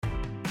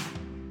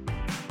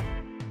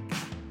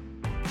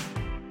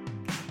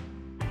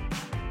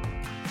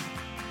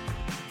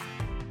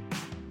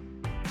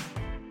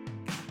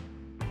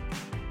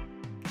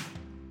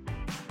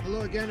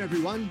Hello again,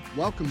 everyone.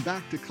 Welcome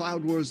back to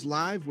Cloud Wars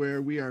Live,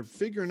 where we are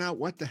figuring out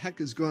what the heck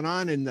is going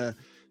on in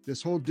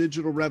this whole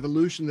digital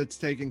revolution that's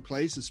taking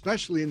place,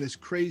 especially in this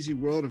crazy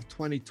world of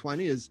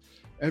 2020, as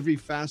every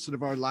facet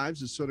of our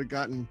lives has sort of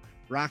gotten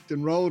rocked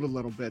and rolled a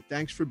little bit.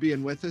 Thanks for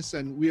being with us,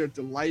 and we are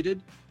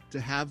delighted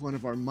to have one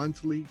of our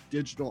monthly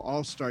digital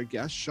all-star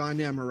guests, Sean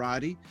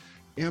Ammirati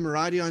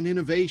on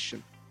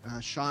innovation.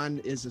 Sean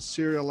is a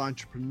serial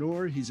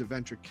entrepreneur. He's a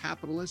venture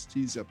capitalist.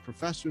 He's a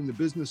professor in the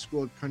business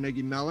school at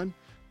Carnegie Mellon,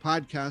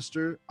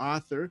 podcaster,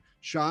 author.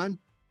 Sean,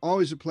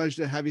 always a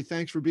pleasure to have you.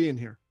 Thanks for being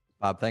here.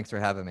 Bob, thanks for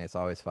having me. It's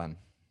always fun.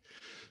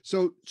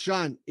 So,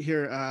 Sean,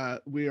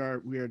 here we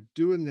are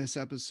doing this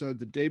episode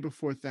the day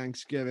before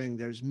Thanksgiving.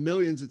 There's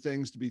millions of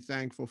things to be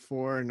thankful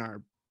for in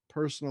our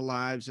personal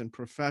lives and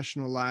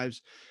professional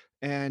lives,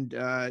 and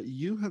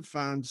you have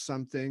found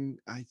something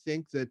I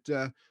think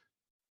that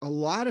a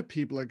lot of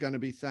people are going to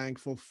be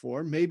thankful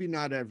for. Maybe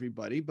not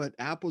everybody, but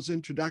Apple's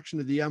introduction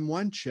of the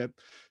M1 chip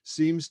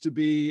seems to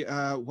be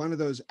one of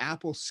those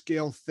Apple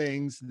scale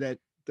things that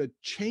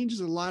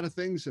changes a lot of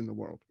things in the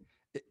world.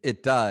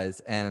 It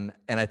does, and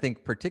I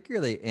think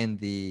particularly in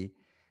the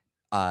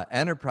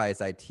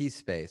enterprise IT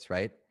space,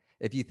 right?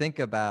 If you think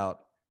about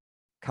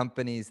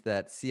companies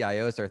that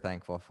CIOs are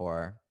thankful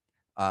for,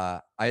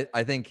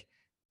 I think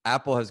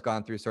Apple has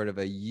gone through sort of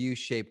a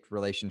U-shaped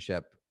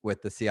relationship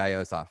with the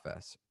CIO's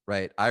office,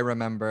 right? I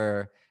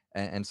remember,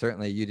 and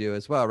certainly you do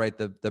as well, right?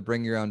 The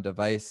bring your own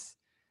device.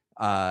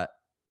 I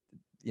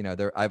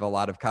have a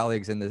lot of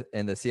colleagues in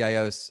the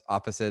CIO's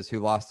offices who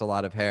lost a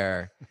lot of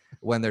hair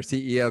when their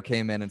CEO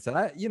came in and said,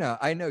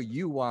 I know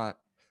you want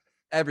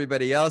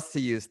everybody else to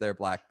use their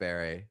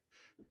BlackBerry,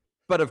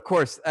 but of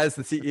course, as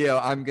the CEO,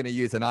 I'm going to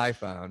use an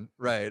iPhone,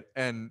 right?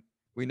 And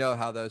we know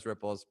how those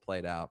ripples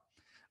played out.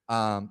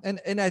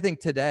 And I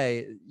think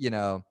today,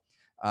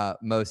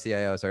 most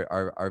CIOs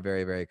are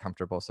very, very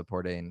comfortable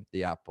supporting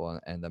the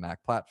Apple and the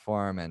Mac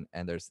platform,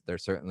 and there's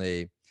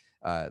certainly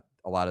a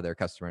lot of their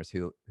customers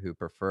who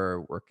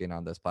prefer working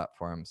on those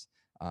platforms.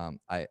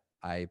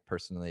 I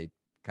personally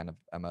kind of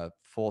am a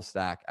full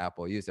stack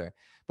Apple user,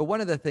 but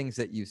one of the things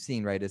that you've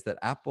seen, right, is that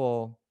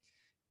Apple,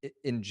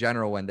 in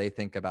general, when they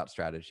think about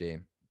strategy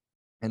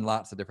in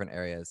lots of different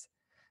areas,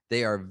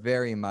 they are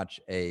very much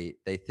they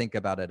think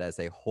about it as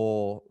a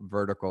whole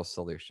vertical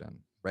solution,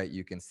 right?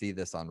 You can see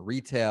this on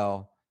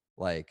retail.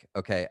 Like,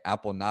 okay,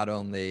 Apple not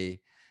only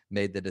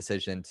made the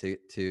decision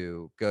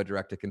to go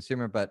direct to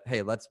consumer, but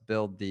hey, let's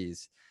build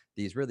these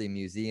really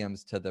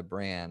museums to the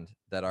brand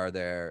that are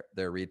their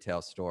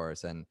retail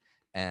stores,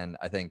 and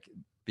I think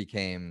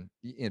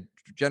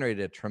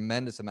generated a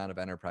tremendous amount of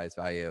enterprise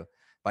value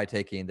by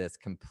taking this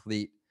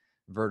complete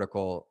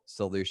vertical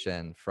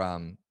solution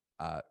from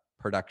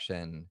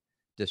production,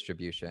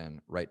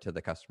 distribution, right to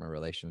the customer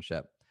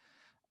relationship.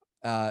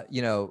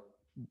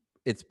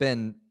 It's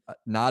been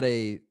not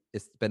a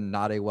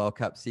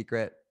well-kept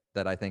secret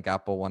that I think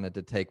Apple wanted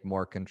to take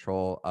more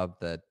control of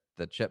the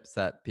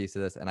chipset piece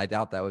of this, and I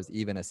doubt that was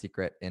even a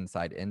secret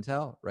inside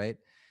Intel, right?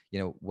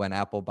 When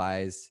Apple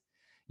buys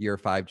your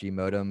 5G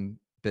modem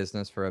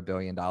business for $1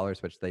 billion,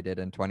 which they did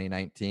in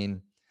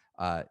 2019,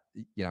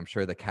 I'm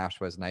sure the cash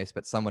was nice,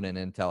 but someone in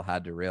Intel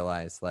had to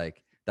realize,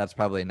 like, that's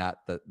probably not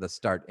the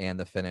start and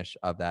the finish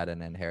of that,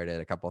 and inherited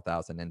a couple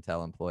thousand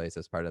Intel employees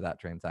as part of that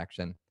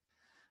transaction.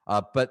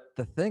 But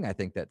the thing I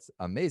think that's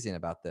amazing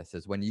about this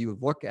is when you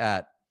look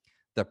at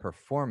the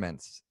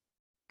performance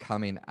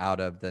coming out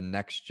of the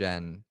next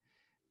gen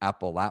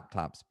Apple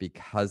laptops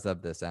because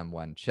of this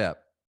M1 chip,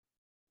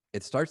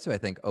 it starts to, I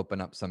think,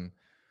 open up some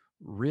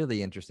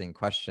really interesting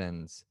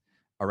questions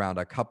around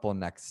a couple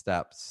next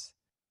steps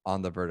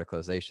on the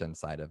verticalization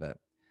side of it.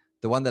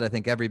 The one that I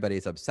think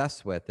everybody's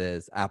obsessed with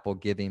is Apple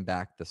giving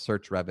back the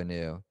search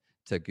revenue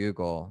to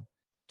Google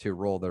to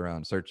roll their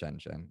own search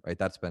engine, right?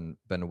 That's been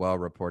well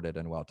reported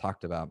and well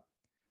talked about.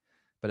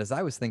 But as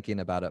I was thinking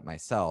about it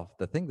myself,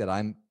 the thing that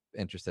I'm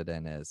interested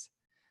in is,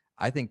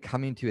 I think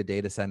coming to a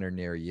data center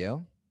near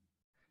you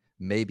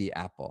may be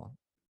Apple,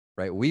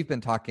 right? We've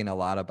been talking a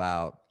lot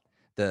about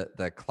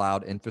the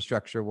cloud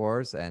infrastructure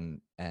wars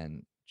and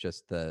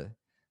just the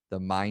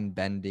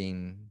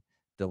mind-bending,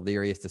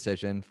 delirious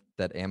decision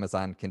that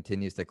Amazon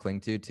continues to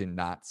cling to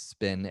not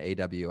spin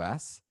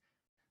AWS.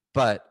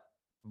 But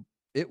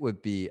it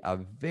would be a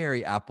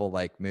very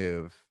Apple-like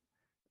move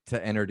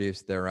to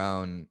introduce their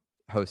own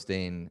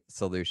hosting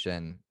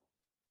solution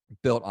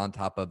built on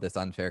top of this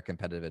unfair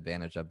competitive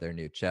advantage of their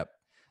new chip.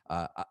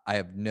 I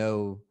have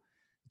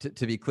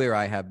to be clear,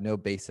 I have no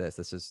basis.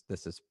 This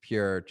is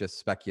pure just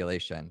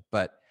speculation.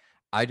 But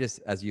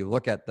as you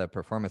look at the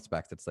performance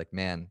specs, it's like,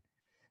 man,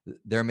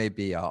 there may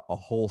be a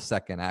whole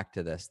second act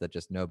to this that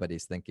just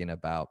nobody's thinking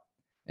about.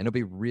 And it'll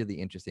be really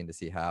interesting to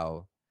see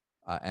how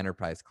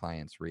enterprise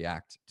clients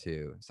react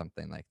to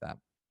something like that.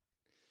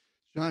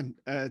 Sean,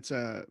 it's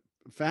a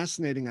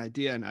fascinating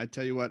idea. And I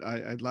tell you what,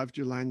 I loved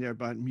your line there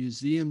about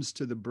museums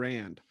to the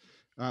brand.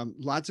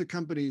 Lots of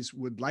companies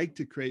would like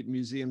to create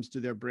museums to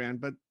their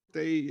brand, but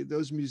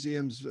those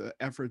museums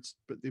efforts,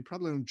 but they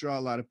probably don't draw a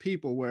lot of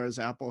people, whereas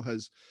Apple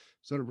has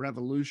sort of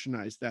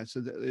revolutionized that.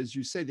 So that, as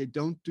you say, they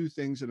don't do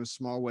things in a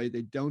small way.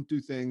 They don't do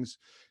things,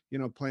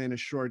 playing a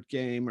short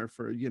game or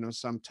for,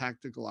 some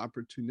tactical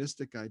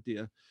opportunistic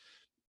idea.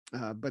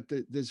 But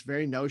this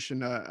very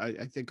notion,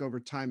 I think over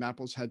time,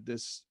 Apple's had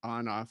this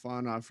on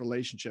off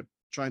relationship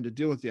trying to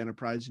deal with the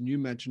enterprise. And you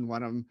mentioned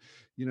one of them,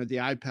 the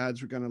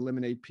iPads were going to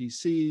eliminate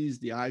PCs.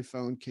 The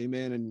iPhone came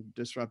in and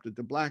disrupted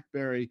the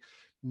BlackBerry.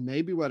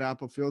 Maybe what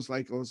Apple feels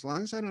like, oh, as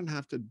long as I don't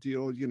have to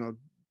deal,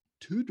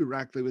 too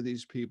directly with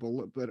these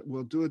people, but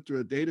we'll do it through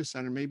a data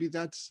center. Maybe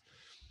that's,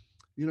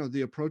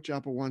 the approach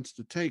Apple wants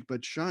to take.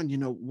 But Sean,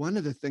 one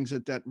of the things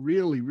that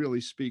really,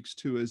 really speaks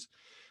to is,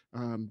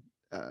 um,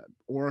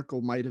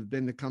 Oracle might have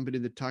been the company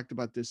that talked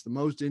about this the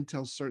most.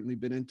 Intel's certainly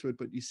been into it,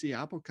 but you see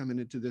Apple coming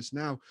into this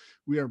now.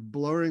 We are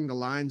blurring the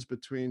lines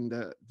between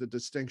the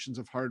distinctions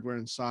of hardware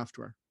and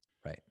software.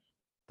 Right.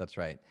 That's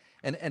right.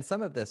 And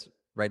some of this,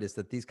 right, is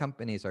that these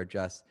companies are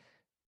just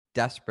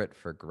desperate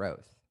for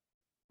growth.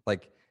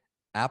 Like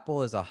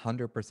Apple is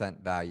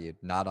 100% valued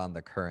not on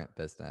the current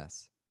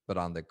business, but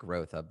on the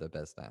growth of the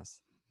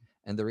business.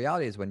 And the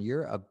reality is when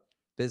you're a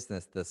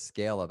business the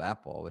scale of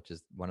Apple, which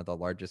is one of the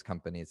largest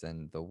companies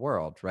in the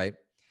world, right?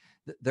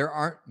 There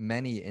aren't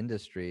many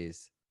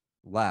industries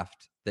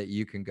left that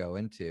you can go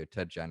into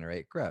to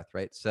generate growth,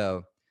 right?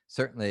 So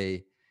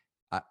certainly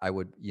I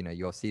would,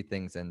 you'll see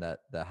things in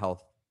the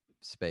health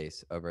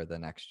space over the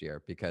next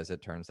year because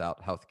it turns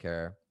out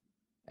healthcare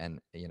and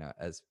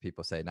as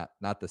people say,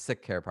 not the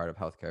sick care part of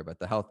healthcare, but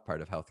the health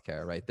part of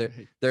healthcare, right?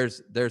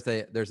 There's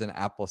an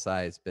Apple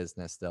sized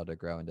business still to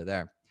grow into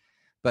there.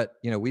 But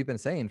we've been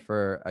saying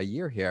for a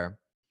year here,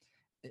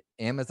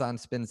 Amazon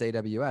spins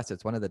AWS.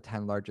 It's one of the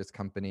 10 largest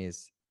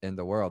companies in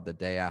the world the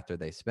day after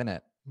they spin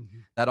it. Mm-hmm.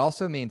 That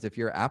also means if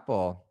you're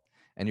Apple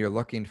and you're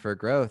looking for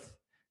growth,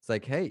 it's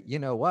like, hey, you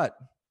know what?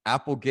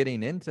 Apple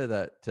getting into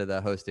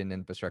the hosting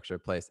infrastructure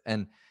place.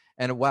 And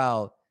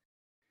while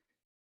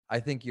I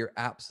think you're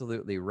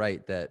absolutely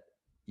right that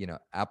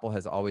Apple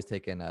has always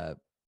taken a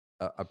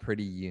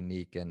pretty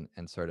unique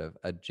and sort of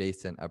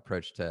adjacent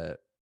approach to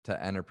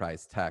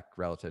enterprise tech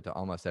relative to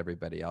almost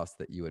everybody else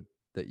that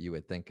you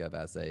would think of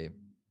as a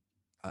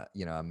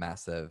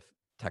massive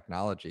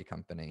technology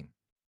company.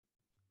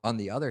 On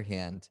the other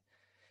hand,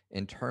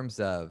 in terms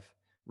of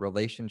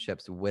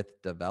relationships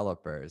with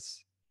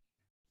developers,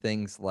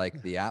 things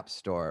like the App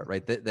Store,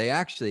 right? They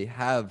actually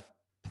have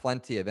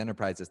plenty of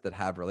enterprises that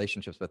have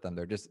relationships with them.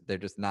 They're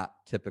just not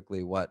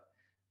typically what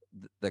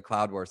the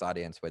CloudWars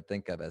audience would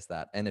think of as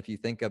that. And if you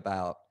think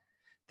about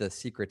the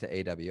secret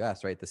to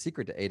AWS, right? The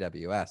secret to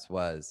AWS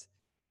was,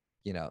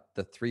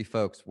 the three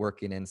folks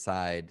working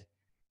inside,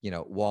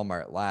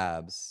 Walmart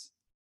Labs,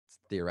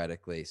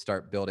 theoretically,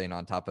 start building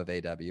on top of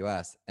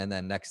AWS. And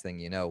then next thing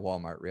you know,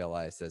 Walmart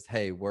realizes,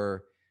 hey,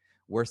 we're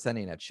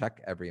sending a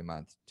check every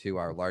month to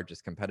our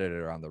largest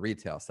competitor on the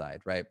retail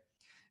side, right?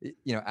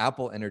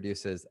 Apple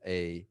introduces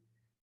a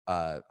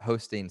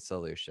hosting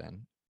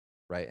solution,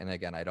 right? And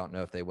again, I don't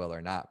know if they will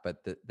or not,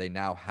 but they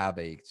now have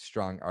a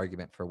strong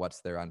argument for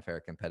what's their unfair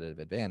competitive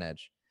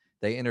advantage.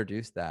 They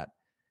introduce that.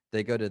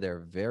 They go to their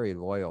very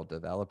loyal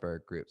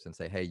developer groups and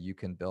say, hey, you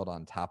can build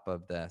on top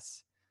of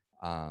this.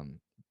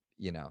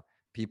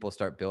 People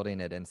start building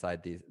it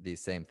inside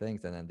these same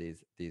things. And then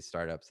these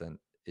startups and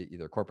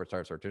either corporate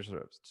startups or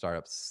digital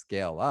startups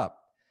scale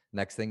up.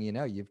 Next thing you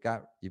know, you've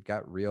got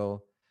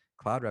real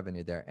cloud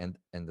revenue there.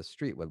 And the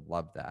street would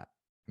love that.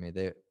 I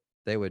mean,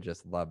 they would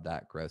just love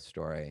that growth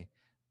story.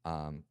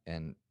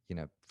 And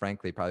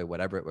frankly, probably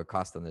whatever it would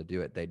cost them to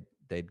do it,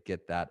 they'd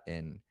get that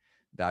in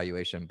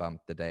valuation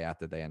bump the day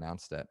after they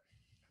announced it.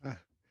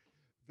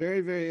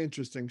 Very, very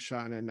interesting,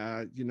 Sean. And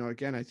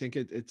again, I think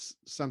it's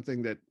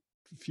something that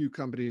few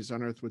companies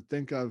on earth would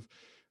think of.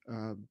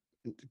 A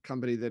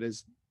company that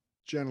has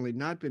generally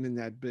not been in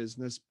that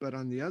business, but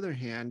on the other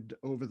hand,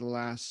 over the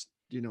last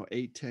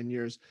 8-10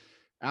 years,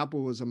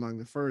 Apple was among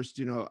the first,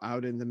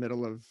 out in the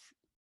middle of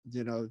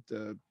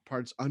the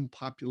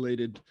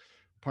unpopulated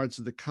parts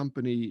of the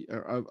company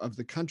or of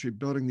the country,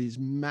 building these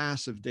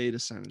massive data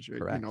centers.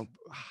 Correct.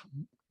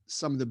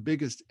 Some of the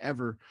biggest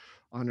ever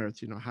on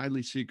earth.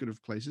 Highly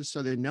secretive places.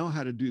 So they know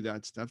how to do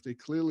that stuff. They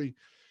clearly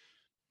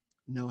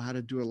know how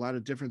to do a lot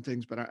of different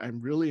things. But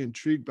I'm really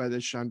intrigued by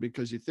this, Sean,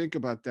 because you think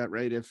about that,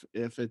 right? If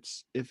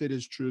it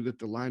is true that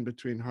the line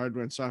between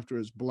hardware and software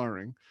is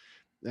blurring,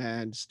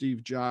 and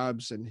Steve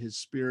Jobs and his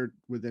spirit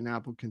within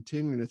Apple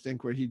continuing to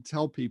think where he'd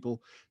tell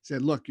people,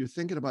 said, look, you're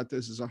thinking about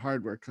this as a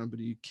hardware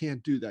company. You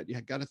can't do that. You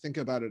got to think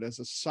about it as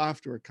a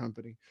software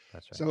company.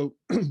 That's right. So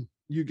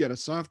you get a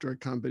software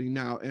company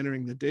now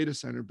entering the data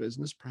center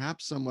business,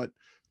 perhaps somewhat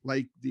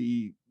like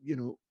the,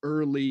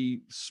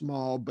 early,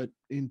 small, but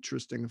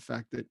interesting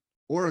effect that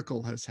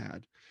Oracle has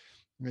had.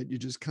 Right? You're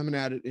just coming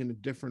at it in a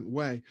different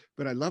way.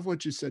 But I love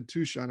what you said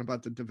too, Sean,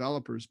 about the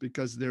developers,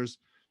 because there's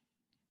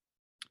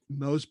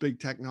most big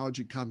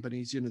technology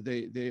companies,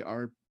 they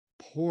are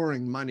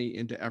pouring money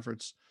into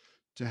efforts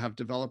to have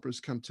developers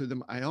come to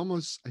them. I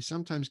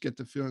sometimes get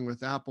the feeling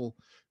with Apple,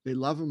 they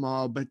love them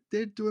all, but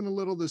they're doing a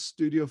little the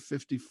Studio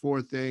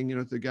 54 thing, you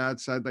know, to God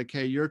side, like,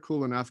 hey, you're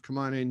cool enough, come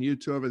on in, you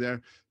two over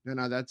there.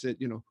 No, that's it.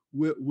 You know,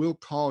 we'll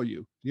call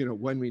you, you know,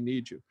 when we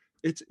need you.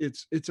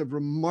 It's a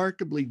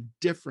remarkably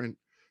different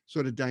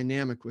sort of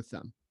dynamic with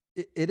them.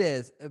 It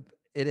is,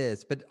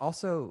 but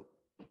also,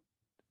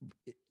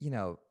 you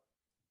know,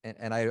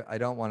 and I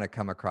don't want to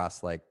come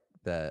across like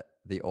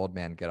the old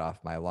man get off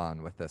my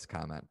lawn with this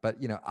comment,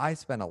 but you know, I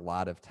spent a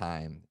lot of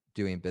time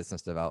doing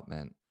business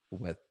development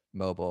with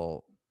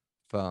mobile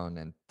phone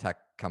and tech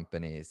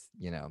companies.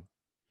 You know,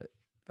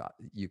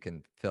 you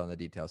can fill in the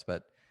details,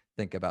 but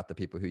think about the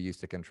people who used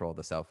to control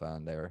the cell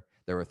phone. There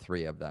were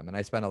three of them, and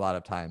I spent a lot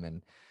of time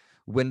in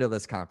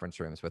windowless conference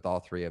rooms with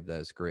all three of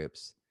those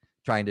groups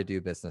trying to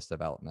do business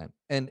development.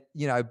 And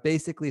you know, I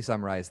basically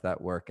summarized that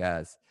work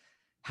as,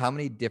 how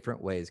many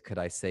different ways could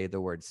I say the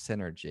word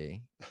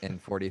synergy in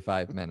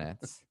 45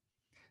 minutes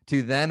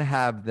to then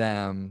have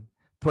them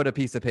put a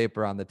piece of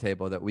paper on the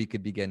table that we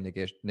could begin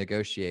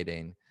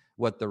negotiating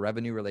what the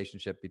revenue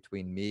relationship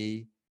between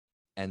me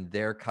and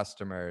their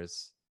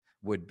customers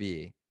would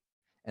be.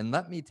 And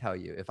let me tell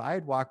you, if I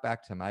had walked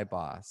back to my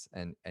boss,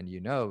 and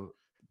you know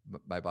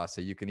my boss, so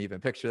you can even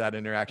picture that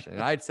interaction,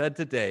 and I'd said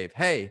to Dave,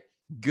 hey,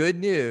 good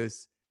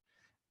news,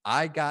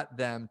 I got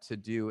them to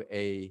do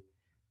a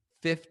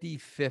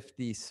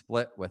 50-50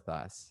 split with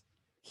us,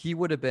 he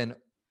would have been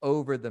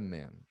over the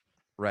moon,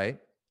 right?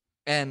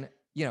 And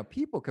you know,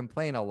 people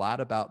complain a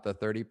lot about the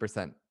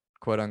 30%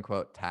 quote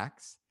unquote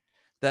tax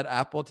that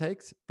Apple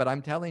takes, but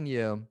I'm telling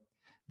you,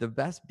 the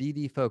best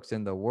BD folks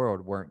in the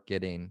world weren't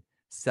getting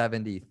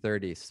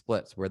 70-30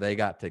 splits where they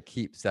got to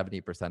keep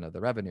 70% of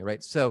the revenue,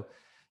 right? So,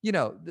 you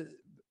know,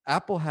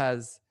 Apple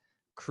has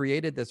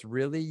created this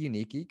really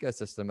unique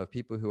ecosystem of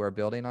people who are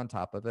building on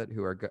top of it,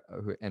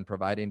 and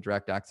providing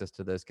direct access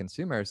to those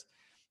consumers.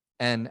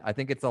 And I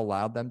think it's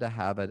allowed them to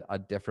have a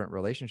different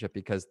relationship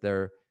because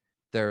they're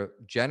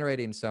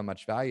generating so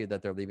much value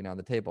that they're leaving on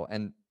the table.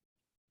 And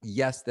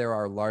yes, there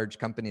are large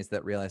companies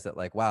that realize that,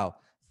 like, wow,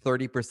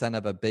 30%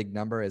 of a big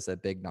number is a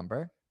big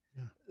number.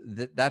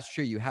 Yeah. That's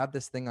true. You have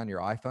this thing on your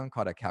iPhone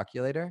called a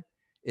calculator.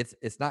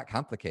 It's not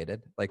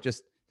complicated. Like,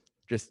 just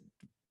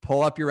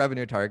pull up your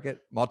revenue target,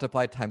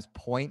 multiply times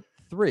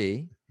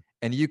 0.3,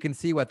 and you can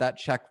see what that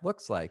check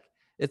looks like.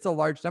 It's a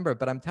large number,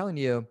 but I'm telling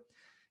you,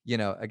 you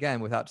know,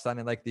 again, without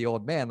sounding like the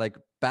old man, like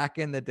back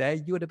in the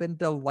day, you would have been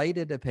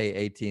delighted to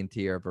pay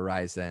AT&T or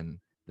Verizon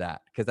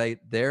that, because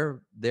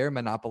their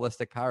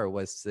monopolistic power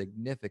was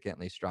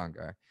significantly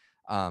stronger.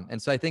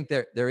 And so I think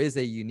there is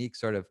a unique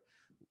sort of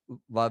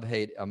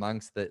love-hate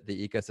amongst the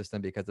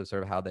ecosystem because of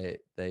sort of how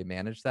they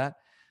manage that.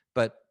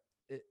 But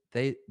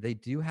they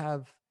do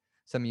have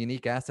some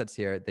unique assets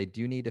here. They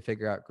do need to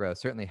figure out growth.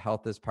 Certainly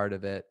health is part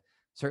of it.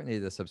 Certainly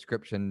the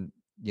subscription,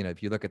 you know,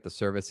 if you look at the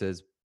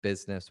services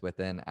business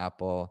within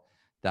Apple,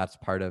 that's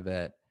part of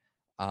it.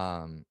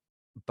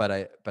 But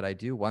I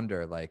do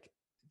wonder, like,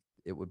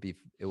 it will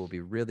be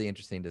really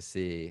interesting to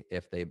see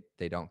if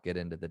they don't get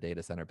into the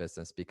data center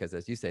business, because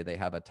as you say, they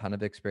have a ton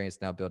of experience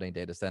now building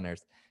data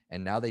centers,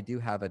 and now they do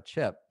have a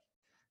chip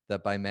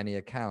that by many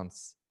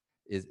accounts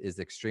is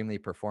extremely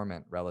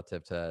performant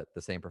relative to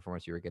the same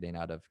performance you were getting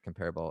out of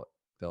comparable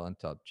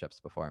Intel chips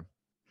before.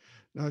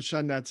 No,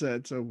 Sean,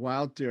 it's a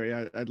wild theory.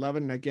 I love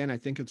it. And again, I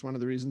think it's one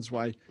of the reasons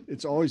why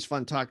it's always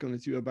fun talking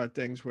with you about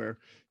things where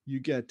you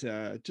get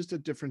just a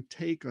different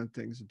take on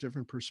things, a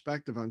different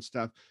perspective on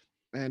stuff.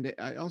 And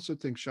I also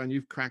think, Sean,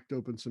 you've cracked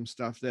open some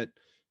stuff that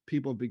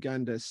people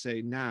begun to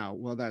say now,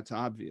 well, that's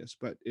obvious,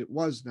 but it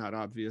was not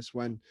obvious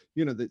when,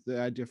 you know,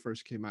 the idea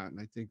first came out. And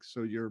I think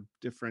so your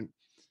different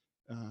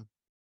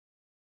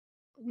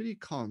what do you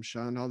call them,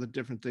 Sean? All the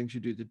different things you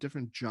do, the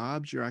different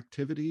jobs, your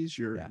activities,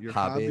 your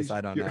hobbies.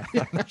 I don't know.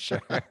 I'm not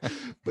sure.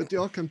 But they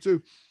all come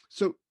through.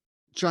 So,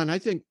 Sean, I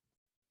think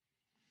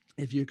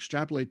if you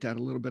extrapolate that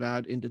a little bit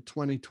out into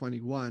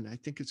 2021, I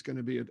think it's going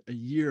to be a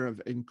year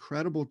of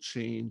incredible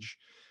change,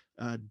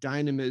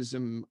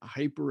 dynamism,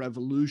 hyper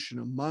revolution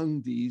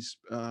among these,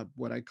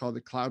 what I call the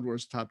Cloud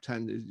Wars top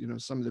 10, you know,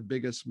 some of the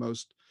biggest,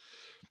 most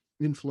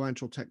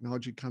influential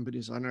technology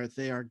companies on earth.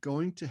 They are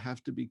going to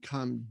have to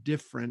become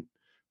different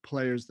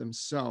players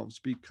themselves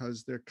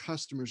because their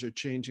customers are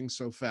changing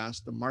so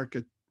fast. The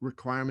market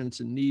requirements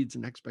and needs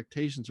and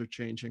expectations are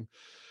changing.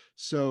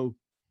 So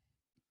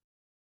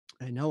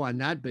I know on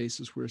that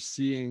basis, we're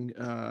seeing,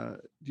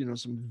 you know,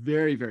 some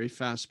very, very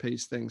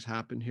fast-paced things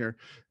happen here.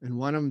 And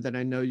one of them that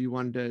I know you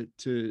wanted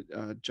to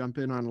jump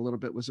in on a little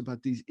bit was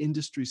about these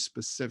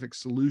industry-specific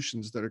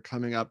solutions that are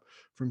coming up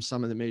from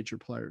some of the major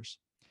players.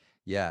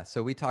 Yeah.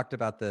 So we talked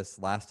about this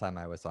last time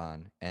I was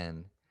on,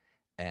 and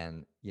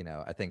you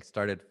know, I think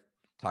started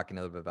talking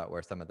a little bit about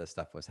where some of this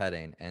stuff was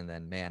heading, and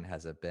then, man,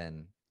 has it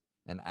been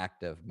an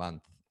active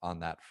month on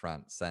that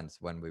front since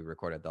when we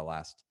recorded the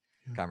last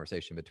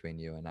conversation between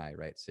you and I,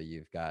 right? So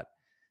you've got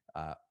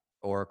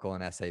Oracle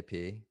and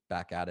SAP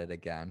back at it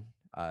again,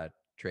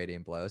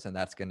 trading blows, and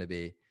that's going to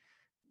be,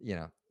 you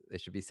know, they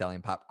should be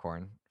selling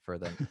popcorn for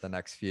the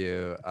next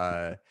few,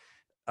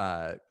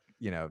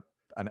 you know,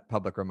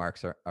 public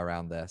remarks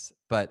around this.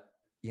 But,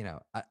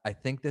 I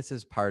think this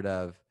is part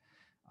of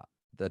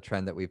the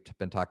trend that we've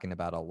been talking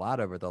about a lot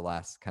over the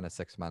last kind of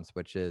 6 months,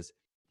 which is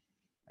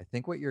I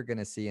think what you're going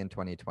to see in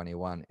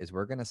 2021 is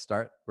we're going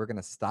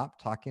to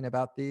stop talking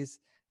about these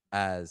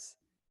as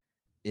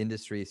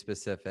industry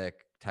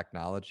specific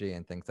technology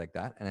and things like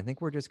that. And I think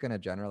we're just going to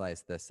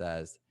generalize this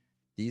as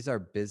these are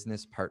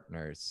business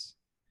partners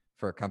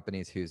for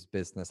companies whose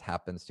business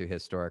happens to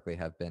historically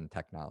have been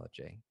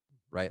technology,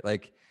 right?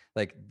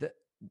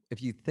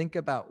 If you think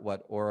about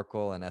what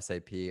Oracle and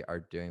SAP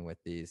are doing with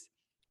these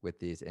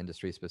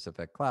industry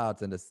specific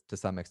clouds, and to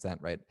some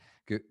extent, right,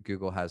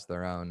 Google has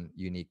their own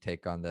unique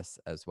take on this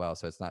as well.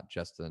 So it's not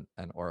just an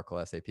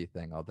Oracle SAP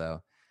thing,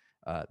 although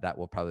that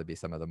will probably be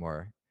some of the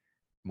more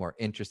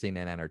interesting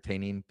and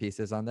entertaining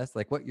pieces on this.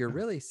 Like what you're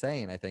really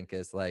saying, I think,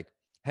 is like,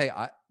 hey,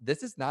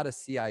 this is not a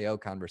CIO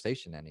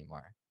conversation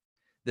anymore.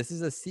 This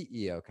is a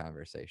CEO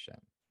conversation,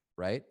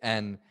 right?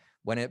 And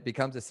when it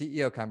becomes a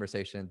CEO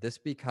conversation, this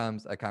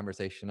becomes a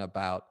conversation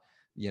about,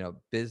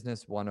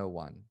 business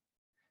 101.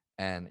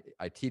 And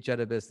I teach at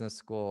a business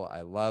school.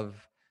 I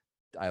love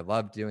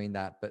doing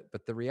that.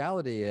 But the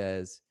reality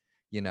is,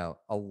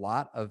 a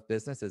lot of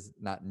business is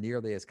not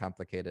nearly as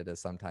complicated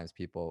as sometimes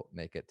people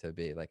make it to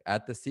be. Like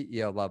at the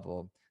CEO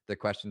level, the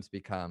questions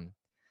become,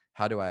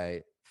 how do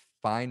I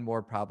find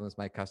more problems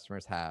my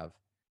customers have?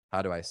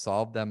 How do I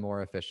solve them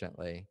more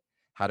efficiently?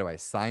 How do I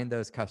sign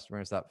those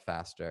customers up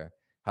faster?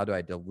 How do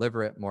I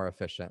deliver it more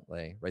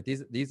efficiently? Right?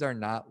 These are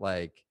not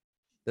like,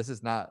 this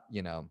is not,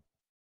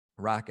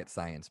 rocket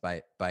science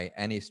by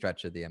any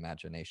stretch of the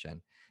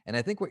imagination. And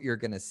I think what you're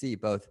going to see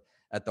both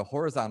at the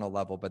horizontal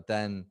level, but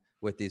then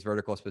with these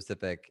vertical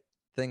specific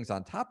things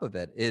on top of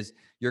it, is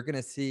you're going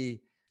to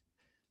see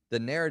the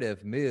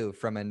narrative move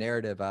from a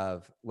narrative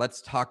of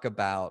let's talk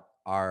about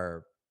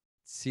our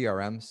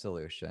CRM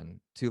solution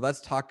to let's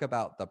talk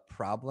about the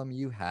problem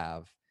you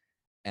have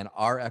and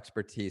our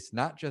expertise,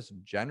 not just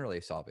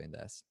generally solving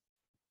this,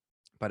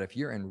 but if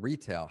you're in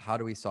retail, how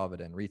do we solve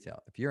it in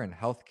retail? If you're in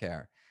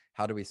healthcare,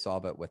 how do we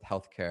solve it with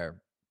healthcare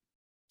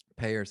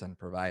payers and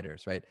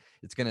providers, right?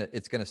 It's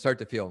gonna start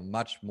to feel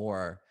much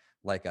more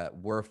like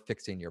we're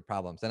fixing your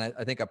problems. And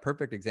I think a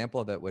perfect example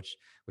of it, which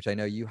I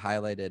know you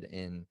highlighted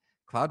in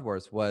Cloud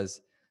Wars,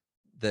 was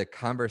the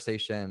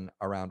conversation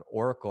around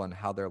Oracle and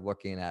how they're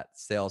looking at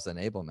sales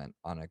enablement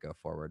on a go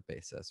forward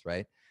basis,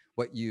 right?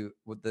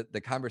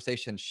 The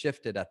conversation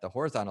shifted at the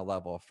horizontal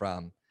level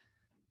from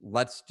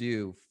let's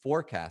do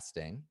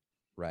forecasting,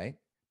 right,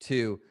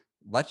 to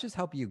let's just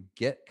help you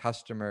get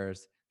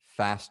customers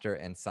faster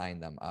and sign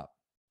them up.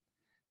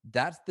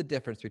 That's the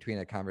difference between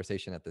a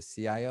conversation at the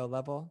CIO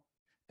level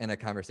and a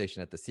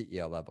conversation at the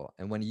CEO level.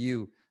 And when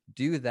you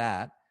do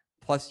that,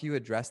 plus you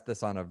address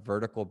this on a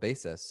vertical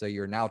basis, so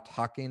you're now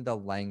talking the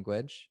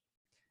language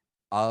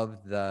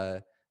of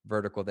the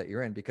vertical that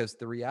you're in, because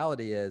the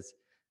reality is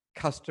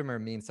customer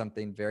means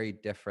something very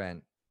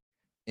different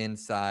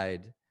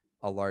inside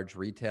a large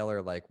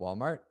retailer like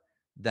Walmart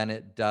than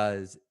it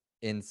does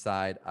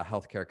inside a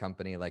healthcare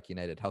company like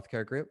United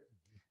Healthcare Group.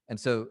 And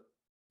so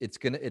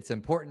it's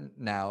important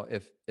now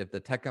if the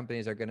tech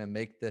companies are going to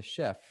make this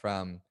shift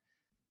from,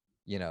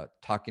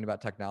 talking about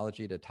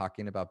technology to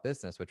talking about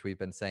business, which we've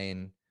been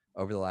saying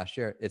over the last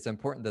year, it's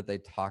important that they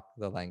talk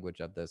the language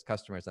of those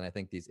customers. And I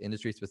think these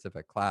industry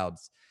specific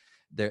clouds,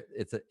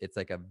 it's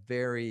like a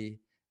very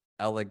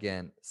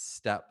elegant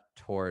step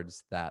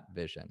towards that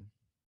vision.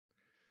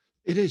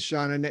 It is,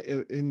 Sean, and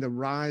in the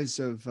rise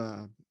of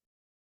so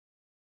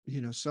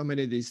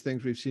many of these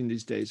things we've seen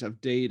these days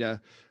of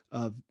data,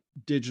 of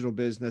digital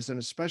business, and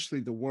especially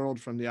the world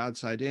from the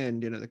outside in,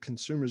 the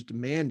consumers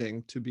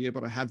demanding to be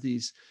able to have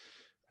these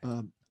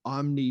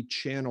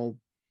omni-channel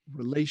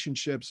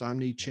relationships,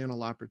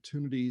 omni-channel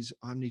opportunities,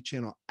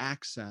 omni-channel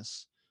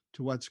access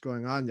to what's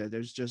going on there.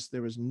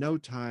 There was no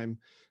time,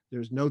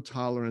 there's no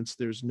tolerance,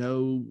 there's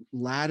no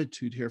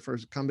latitude here for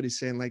somebody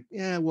saying like,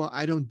 yeah, well,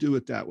 I don't do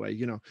it that way.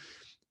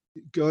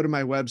 Go to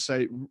my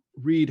website,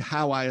 read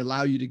how I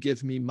allow you to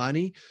give me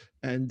money,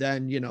 and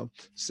then,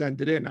 send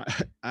it in.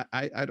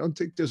 I don't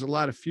think there's a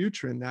lot of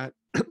future in that.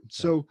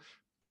 So,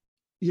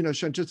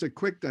 Sean, just a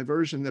quick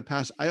diversion in the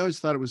past. I always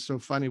thought it was so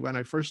funny when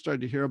I first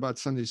started to hear about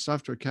some of these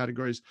software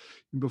categories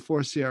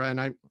before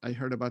CRM. I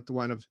heard about the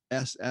one of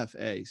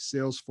SFA,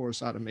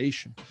 Salesforce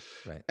Automation.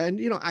 Right.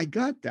 And, I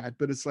got that,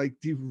 but it's like,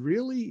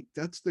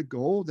 that's the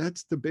goal?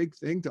 That's the big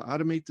thing, to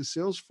automate the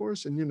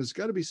Salesforce? And, there's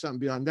got to be something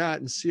beyond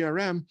that. And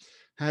CRM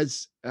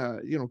has,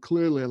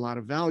 clearly a lot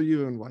of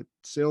value in what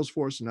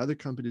Salesforce and other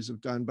companies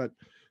have done. But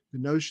the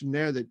notion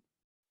there that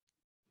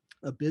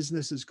a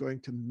business is going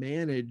to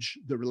manage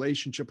the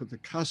relationship with the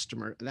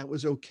customer, that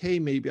was okay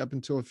maybe up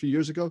until a few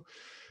years ago,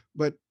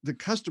 but the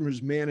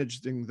customer's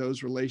managing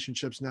those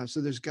relationships now.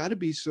 So there's got to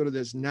be sort of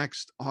this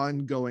next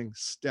ongoing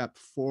step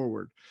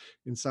forward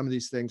in some of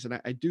these things. And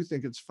I do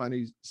think it's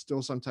funny,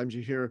 still sometimes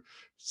you hear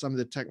some of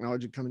the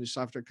technology companies,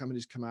 software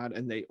companies come out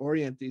and they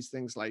orient these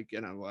things like,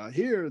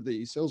 here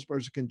the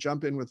salesperson can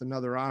jump in with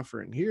another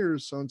offer, and here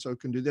so-and-so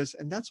can do this.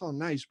 And that's all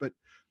nice, but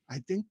I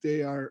think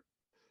they are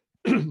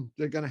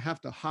they're going to have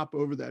to hop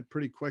over that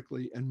pretty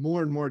quickly and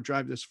more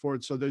drive this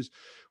forward. So there's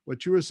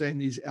what you were saying,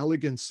 these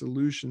elegant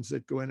solutions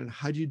that go in, and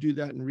how do you do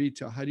that in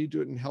retail? How do you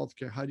do it in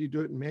healthcare? How do you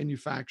do it in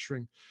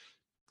manufacturing?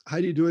 How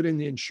do you do it in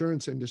the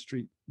insurance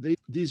industry?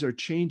 These are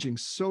changing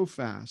so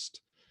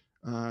fast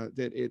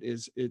that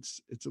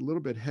it's a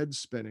little bit head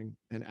spinning.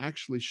 And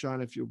actually,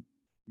 Sean, if you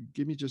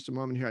give me just a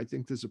moment here, I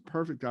think there's a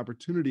perfect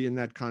opportunity in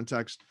that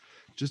context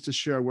just to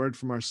share a word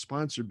from our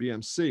sponsor,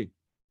 BMC.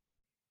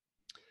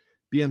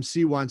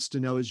 BMC wants to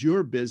know, is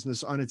your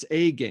business on its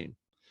A game?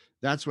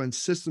 That's when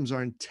systems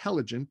are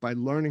intelligent by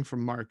learning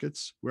from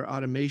markets, where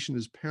automation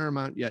is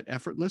paramount yet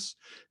effortless,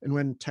 and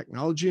when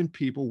technology and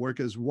people work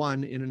as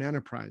one in an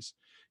enterprise.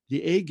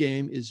 The A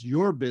game is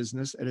your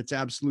business at its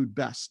absolute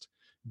best.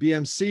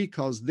 BMC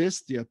calls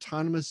this the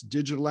autonomous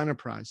digital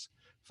enterprise.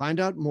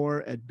 Find out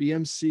more at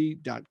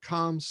bmc.com/A-game.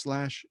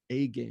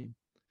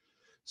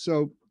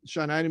 So,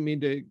 Sean, I didn't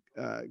mean to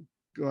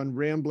go on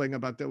rambling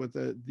about that with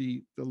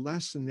the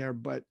lesson there,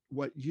 but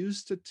what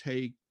used to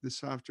take the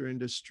software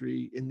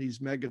industry in these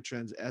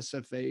megatrends,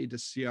 SFA to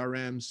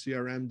CRM,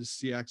 CRM to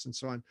CX, and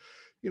so on,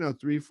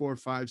 3, 4,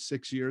 5,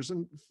 6 years,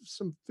 and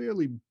some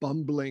fairly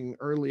bumbling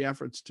early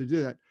efforts to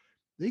do that,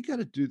 they got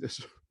to do this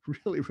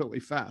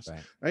really fast,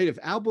 right? If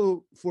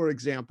Apple, for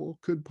example,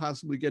 could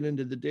possibly get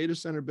into the data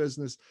center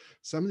business,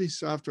 some of these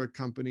software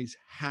companies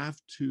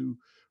have to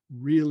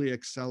really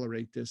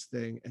accelerate this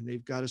thing, and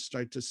they've got to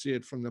start to see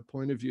it from the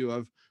point of view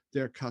of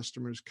their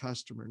customer's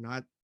customer,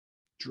 not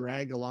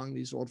drag along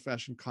these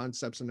old-fashioned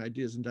concepts and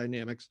ideas and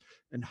dynamics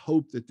and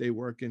hope that they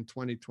work in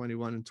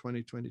 2021 and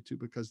 2022,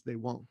 because they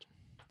won't.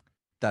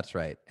 That's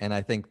right. And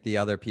I think the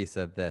other piece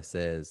of this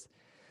is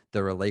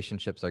the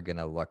relationships are going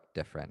to look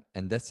different.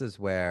 And this is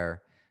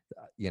where,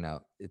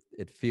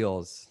 it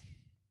feels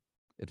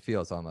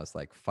almost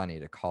like funny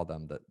to call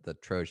them the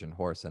Trojan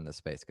horse in this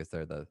space, because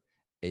they're the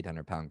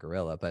 800-pound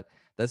gorilla. But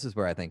this is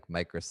where I think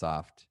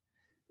Microsoft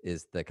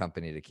is the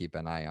company to keep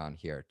an eye on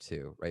here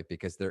too, right?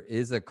 Because there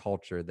is a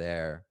culture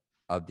there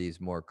of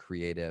these more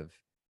creative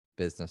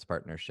business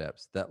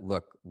partnerships that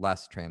look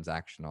less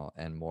transactional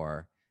and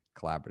more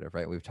collaborative,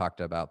 right? We've talked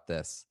about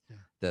this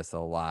a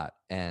lot,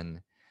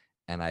 and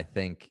I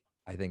think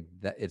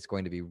that it's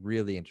going to be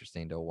really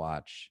interesting to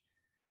watch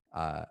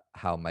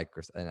how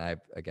Microsoft, and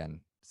I've, again,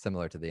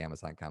 similar to the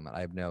Amazon comment,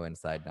 I have no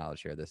inside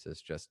knowledge here. This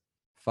is just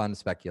fun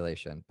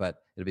speculation,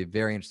 but it'll be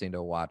very interesting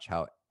to watch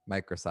how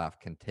Microsoft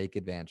can take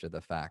advantage of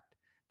the fact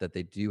that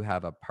they do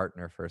have a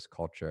partner first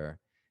culture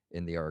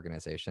in the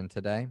organization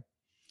today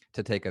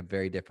to take a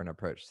very different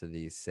approach to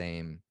these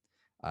same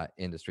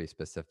industry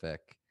specific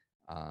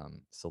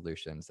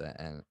solutions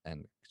and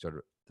sort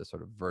of the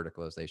sort of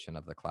verticalization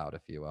of the cloud,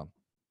 if you will.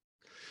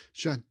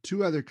 Sean,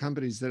 two other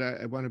companies that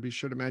I want to be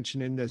sure to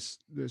mention in this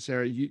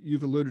area.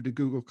 You've alluded to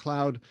Google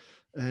Cloud,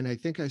 and I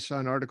think I saw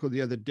an article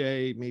the other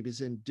day, maybe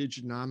it's in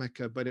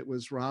Diginomica, but it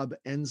was Rob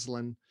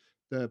Enslin,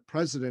 the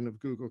president of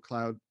Google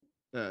Cloud,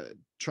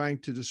 trying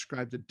to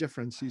describe the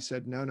difference. He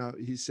said, no,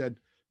 he said,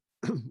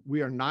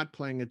 we are not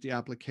playing at the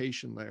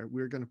application layer.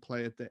 We're going to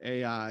play at the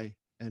AI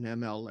and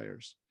ML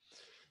layers.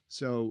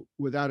 So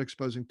without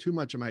exposing too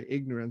much of my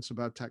ignorance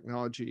about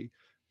technology,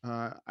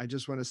 I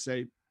just want to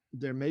say,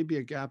 there may be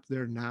a gap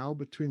there now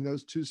between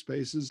those two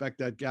spaces. In fact,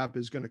 that gap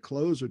is going to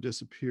close or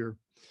disappear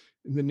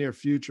in the near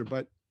future.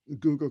 But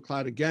Google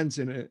Cloud, again, is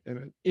in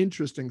an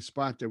interesting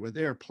spot there, where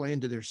they're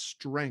playing to their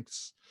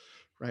strengths,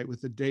 right?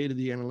 With the data,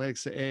 the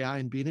analytics, the AI,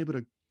 and being able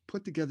to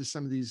put together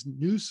some of these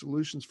new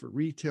solutions for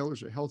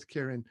retailers or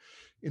healthcare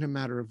in a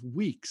matter of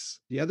weeks.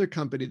 The other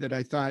company that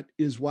I thought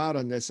is wild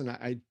on this, and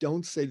I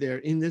don't say they're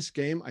in this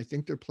game, I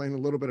think they're playing a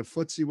little bit of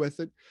footsie with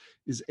it,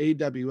 is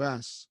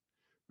AWS.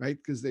 Right?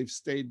 Because they've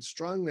stayed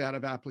strongly out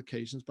of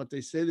applications, but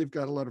they say they've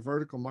got a lot of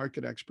vertical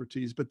market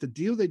expertise. But the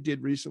deal they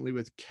did recently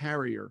with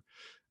Carrier,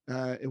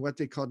 and what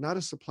they called not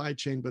a supply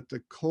chain, but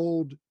the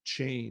cold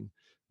chain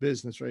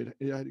business, right?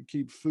 To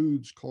keep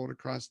foods cold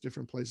across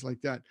different places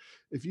like that.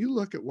 If you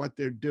look at what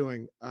they're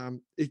doing,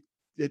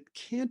 it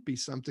can't be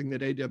something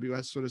that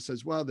AWS sort of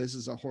says, well, this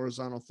is a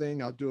horizontal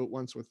thing. I'll do it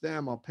once with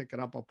them. I'll pick it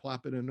up. I'll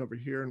plop it in over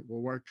here and it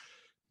will work.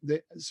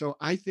 So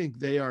I think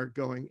they are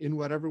going in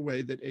whatever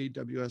way that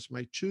AWS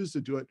might choose to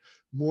do it,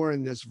 more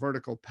in this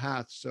vertical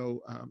path.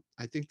 So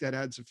I think that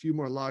adds a few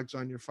more logs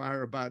on your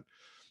fire about,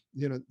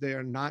 they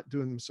are not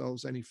doing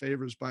themselves any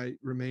favors by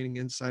remaining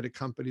inside a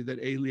company that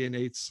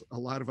alienates a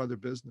lot of other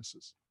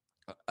businesses.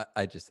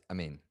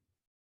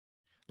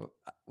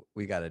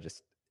 We got to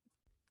just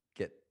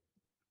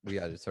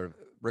sort of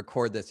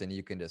record this, and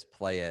you can just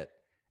play it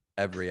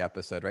every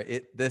episode,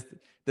 right?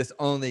 This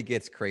only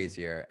gets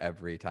crazier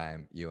every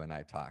time you and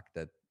I talk,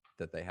 that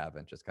they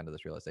haven't just come to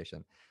this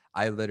realization.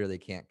 I literally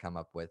can't come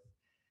up with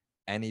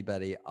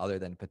anybody other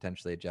than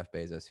potentially Jeff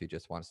Bezos, who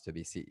just wants to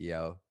be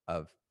CEO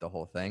of the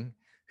whole thing,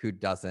 who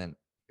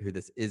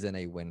this isn't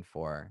a win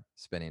for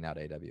spinning out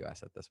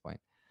AWS at this point.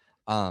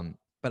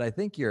 But I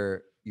think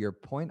your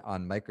point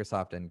on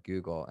Microsoft and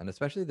Google, and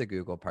especially the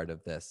Google part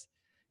of this,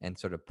 and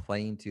sort of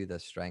playing to the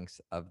strengths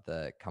of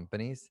the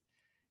companies,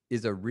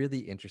 is a really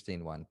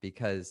interesting one,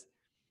 because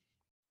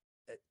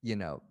you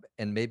know,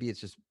 and maybe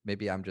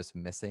I'm just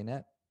missing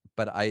it,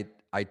 but I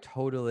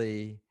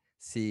totally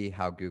see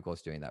how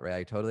Google's doing that, right?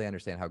 I totally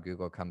understand how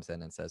Google comes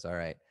in and says, all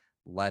right,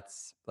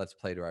 let's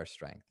play to our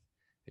strength.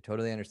 I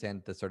totally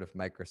understand the sort of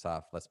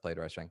Microsoft, let's play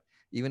to our strength.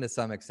 Even to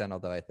some extent,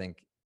 although I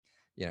think,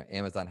 you know,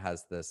 Amazon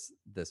has this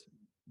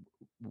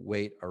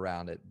weight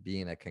around it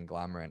being a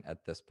conglomerate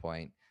at this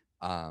point.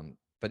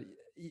 But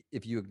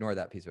if you ignore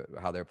that piece of it,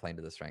 how they're playing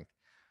to the strength,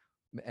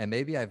 and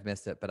maybe I've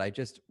missed it, but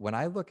when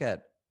I look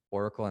at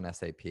Oracle and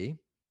SAP,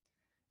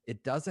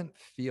 it doesn't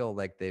feel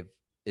like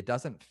it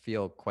doesn't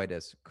feel quite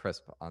as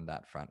crisp on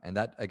that front. And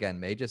that again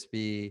may just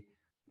be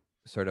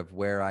sort of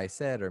where I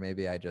said, or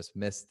maybe I just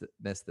missed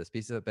this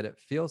piece of it, but it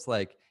feels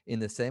like in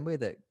the same way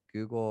that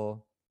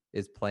Google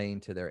is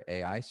playing to their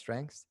AI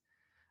strengths,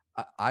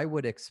 I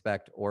would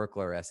expect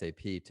Oracle or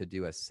SAP to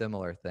do a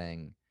similar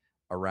thing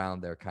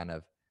around their kind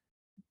of,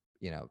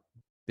 you know,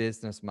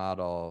 business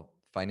model,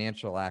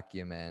 financial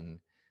acumen,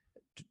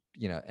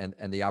 you know,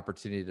 and the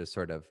opportunity to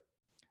sort of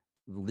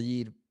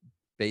lead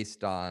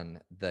based on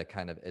the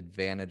kind of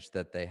advantage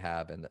that they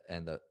have and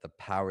the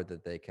power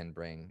that they can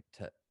bring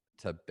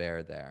to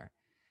bear there.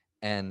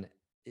 And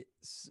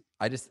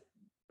I just,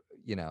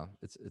 you know,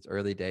 it's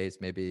early days.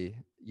 Maybe,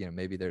 you know,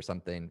 maybe there's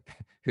something,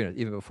 who knows,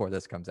 even before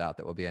this comes out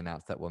that will be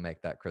announced that will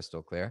make that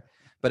crystal clear.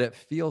 But it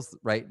feels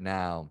right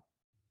now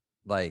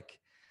like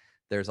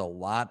there's a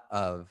lot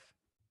of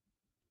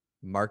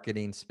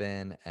marketing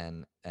spin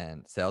and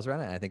sales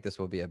around it. And I think this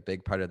will be a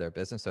big part of their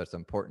business. So it's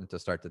important to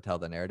start to tell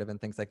the narrative and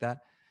things like that.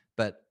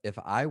 But if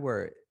I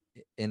were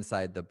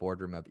inside the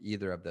boardroom of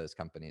either of those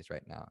companies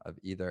right now, of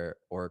either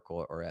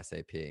Oracle or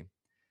SAP,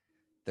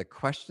 the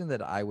question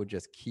that I would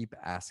just keep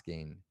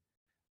asking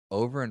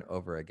over and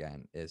over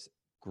again is,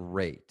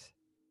 great,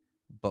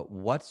 but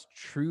what's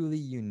truly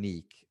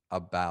unique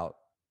about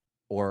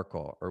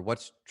Oracle, or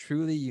what's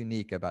truly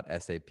unique about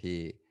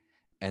SAP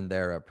and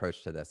their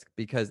approach to this?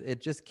 Because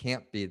it just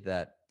can't be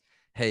that,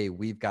 hey,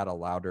 we've got a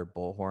louder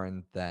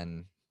bullhorn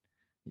than,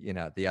 you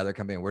know, the other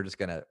company, and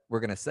we're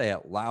gonna say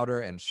it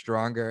louder and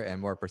stronger and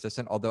more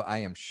persistent. Although I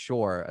am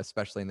sure,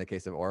 especially in the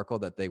case of Oracle,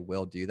 that they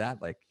will do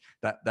that. Like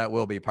that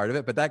will be part of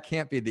it, but that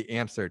can't be the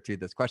answer to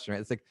this question, right?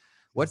 It's like,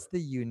 what's the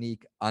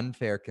unique,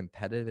 unfair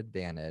competitive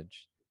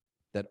advantage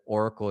that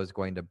Oracle is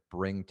going to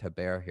bring to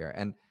bear here?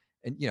 And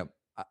you know,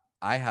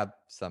 I have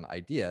some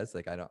ideas.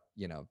 Like I don't,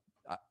 you know,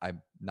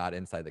 I'm not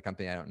inside the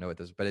company. I don't know what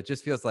this, but it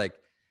just feels like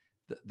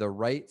the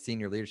right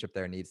senior leadership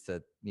there needs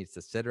to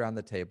sit around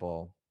the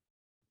table,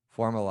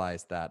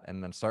 formalize that,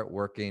 and then start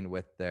working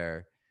with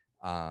their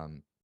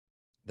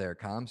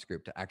comms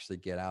group to actually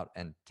get out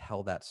and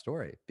tell that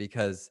story.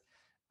 Because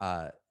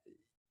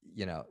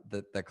you know,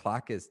 the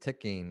clock is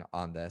ticking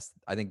on this.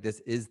 I think this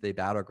is the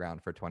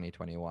battleground for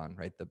 2021,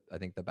 right? I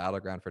think the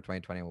battleground for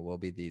 2021 will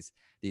be these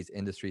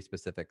industry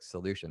specific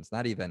solutions,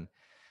 not even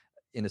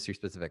industry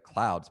specific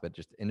clouds, but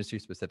just industry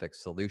specific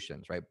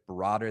solutions, right?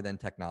 Broader than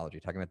technology,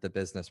 talking about the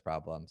business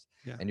problems.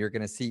 Yeah. And you're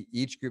going to see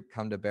each group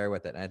come to bear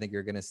with it. And I think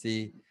you're going to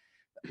see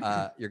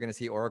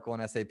Oracle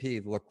and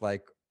SAP look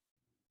like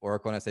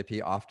Oracle and SAP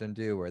often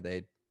do, where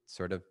they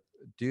sort of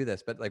do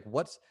this. But like,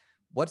 what's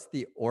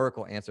the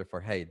Oracle answer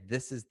for, hey,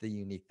 this is the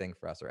unique thing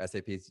for us, or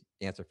SAP's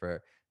answer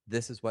for,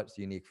 this is what's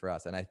unique for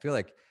us? And I feel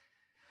like,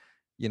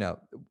 you know,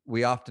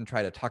 we often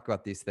try to talk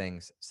about these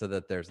things so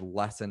that there's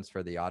lessons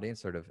for the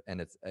audience, sort of.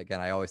 And it's, again,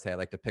 I always say I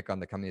like to pick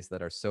on the companies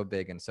that are so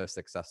big and so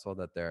successful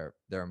that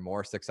they're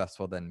more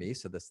successful than me.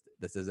 So this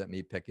isn't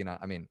me picking on.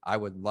 I mean, I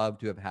would love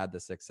to have had the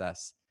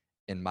success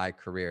in my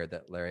career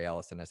that Larry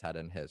Ellison has had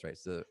in his, right?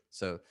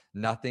 So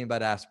nothing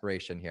but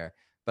aspiration here.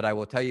 But I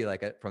will tell you,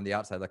 like, from the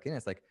outside looking in,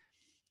 it's like,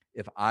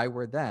 if I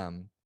were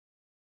them,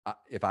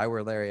 if I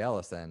were Larry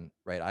Ellison,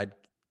 right, I'd,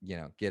 you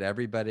know, get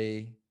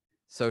everybody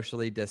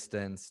socially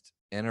distanced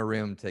in a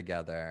room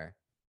together,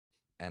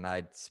 and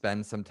I'd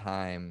spend some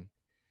time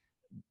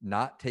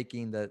not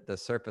taking the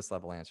surface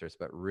level answers,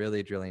 but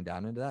really drilling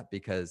down into that.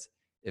 Because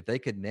if they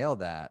could nail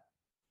that,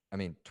 I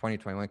mean,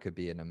 2021 could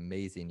be an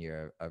amazing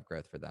year of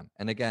growth for them.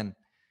 And again,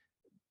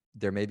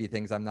 there may be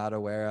things I'm not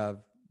aware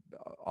of,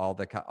 all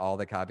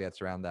the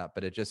caveats around that,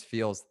 but it just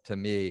feels to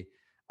me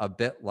a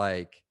bit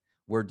like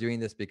we're doing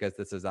this because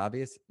this is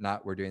obvious,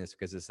 not we're doing this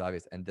because this is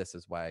obvious and this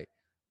is why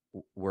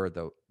we're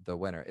the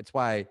winner. It's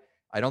why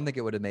I don't think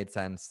it would have made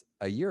sense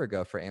a year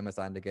ago for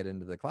Amazon to get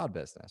into the cloud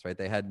business, right?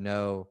 They had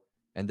no,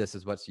 and this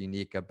is what's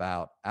unique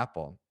about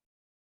Apple.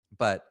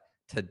 But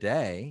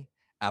today,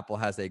 Apple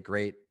has a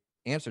great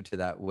answer to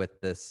that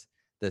with this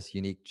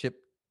unique chip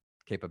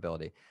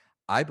capability.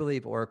 I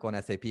believe Oracle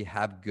and SAP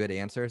have good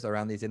answers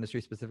around these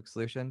industry specific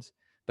solutions,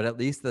 but at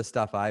least the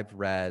stuff I've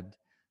read,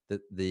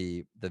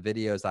 the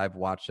videos I've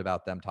watched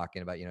about them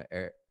talking about, you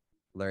know,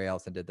 Larry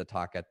Ellison did the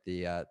talk at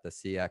the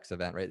CX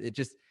event, right? It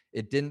just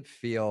didn't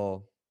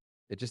feel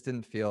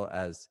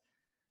as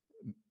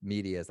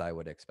meaty as I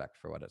would expect,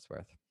 for what it's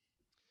worth.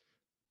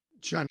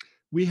 John,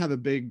 we have a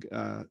big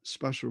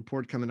special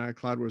report coming out of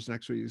CloudWars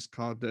next week. It's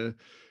called the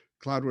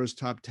CloudWars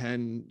Top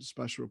 10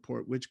 Special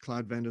Report, which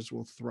cloud vendors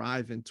will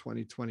thrive in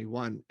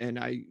 2021. And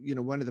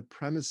one of the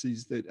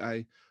premises that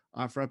I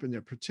offer up in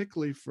there,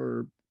 particularly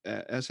for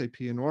SAP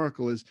and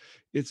Oracle, is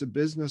it's a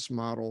business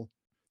model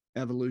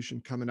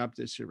evolution coming up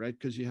this year, right?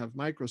 Because you have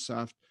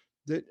Microsoft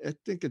that I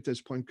think at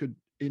this point could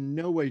in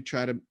no way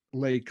try to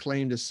lay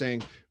claim to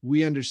saying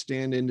we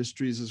understand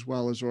industries as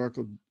well as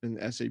Oracle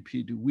and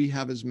SAP do. We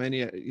have as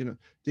many,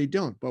 they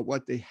don't. But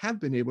what they have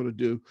been able to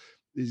do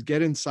is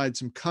get inside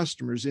some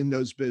customers in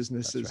those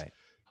businesses, That's right.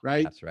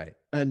 right? That's right.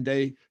 And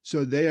they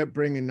are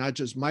bringing not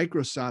just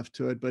Microsoft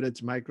to it, but it's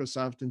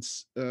Microsoft and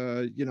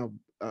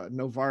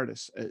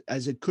Novartis,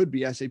 as it could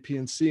be SAP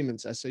and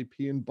Siemens, SAP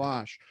and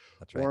Bosch,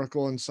 That's right.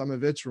 Oracle and some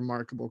of its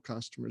remarkable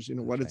customers. That's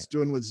what right. it's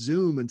doing with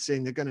Zoom and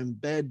saying they're going to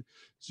embed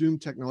Zoom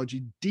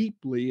technology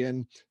deeply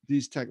in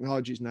these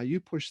technologies. Now you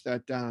push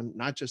that down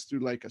not just through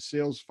like a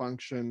sales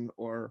function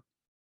or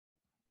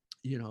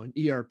an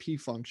ERP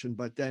function,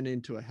 but then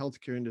into a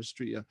healthcare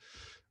industry, a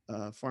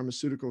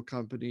pharmaceutical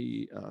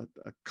company,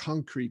 a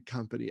concrete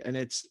company, and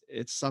it's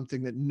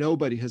something that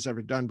nobody has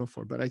ever done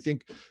before. But I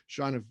think,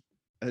 Sean,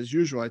 as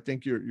usual, I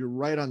think you're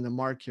right on the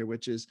mark here,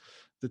 which is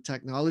the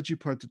technology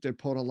part that they're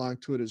pulling along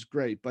to it is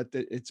great, but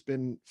it's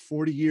been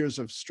 40 years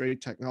of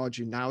straight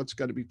technology. Now it's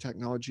got to be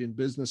technology and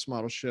business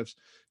model shifts,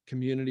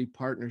 community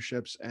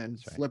partnerships, and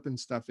flipping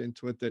stuff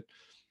into it that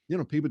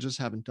people just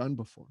haven't done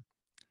before.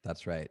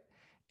 That's right.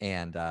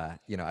 And I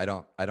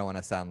don't want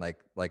to sound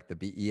like the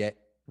BE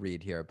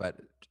read here, but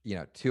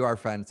to our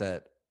friends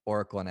at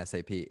Oracle and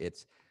SAP,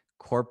 it's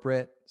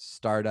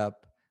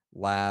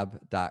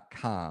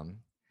corporate-startup-lab.com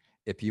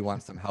if you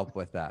want some help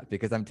with that,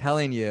 because I'm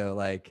telling you,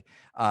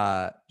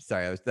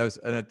 sorry,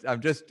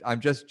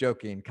 I'm just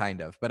joking, kind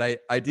of, but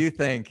I do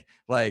think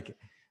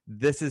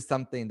this is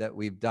something that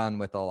we've done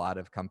with a lot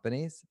of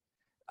companies.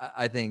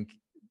 I think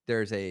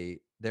there is a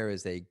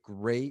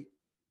great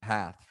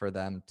path for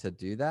them to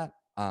do that.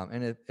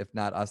 And if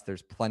not us,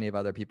 there's plenty of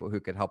other people who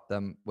could help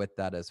them with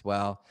that as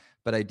well.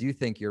 But I do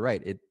think you're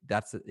right.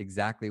 That's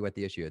exactly what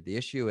the issue is. The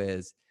issue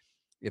is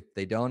if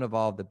they don't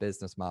evolve the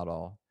business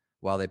model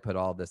while they put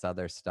all this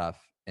other stuff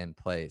in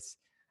place,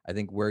 I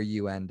think where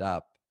you end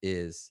up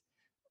is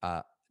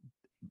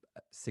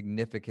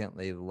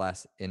significantly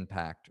less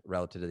impact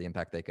relative to the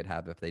impact they could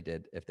have if they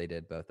did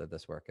both of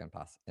this work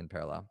in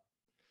parallel.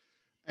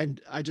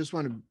 And I just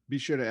want to be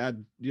sure to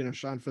add,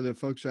 Sean, for the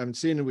folks who haven't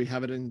seen it, we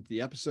have it in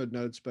the episode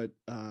notes, but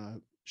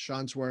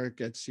Sean's work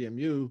at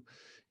CMU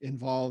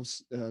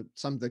involves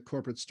some of the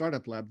corporate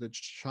startup lab that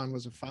Sean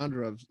was a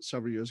founder of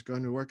several years ago,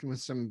 and we're working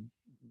with some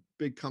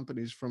big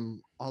companies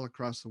from all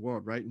across the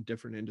world, right, in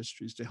different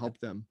industries to help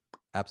them.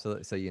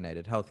 Absolutely. So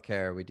United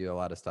Healthcare, we do a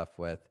lot of stuff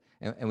with,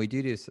 and we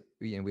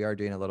we are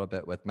doing a little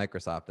bit with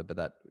Microsoft, but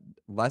that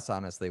less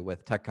honestly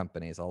with tech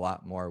companies, a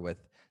lot more with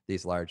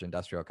these large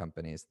industrial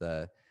companies,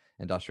 the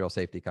industrial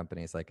safety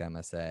companies like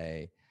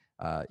MSA,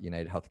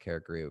 United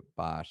Healthcare Group,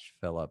 Bosch,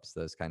 Philips,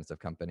 those kinds of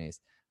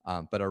companies.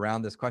 But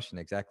around this question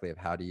exactly of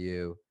how do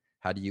you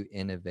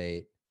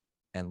innovate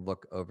and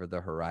look over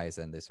the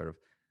horizon, this sort of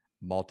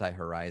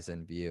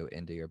multi-horizon view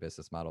into your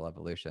business model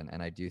evolution.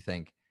 And I do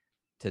think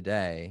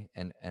today,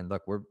 and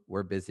look,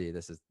 we're busy.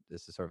 This is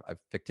sort of, I'm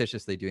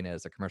fictitiously doing it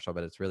as a commercial,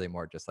 but it's really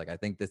more just I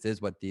think this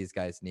is what these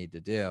guys need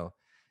to do.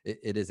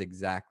 It is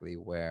exactly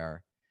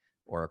where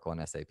Oracle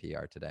and SAP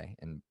are today,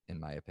 in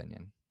my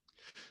opinion.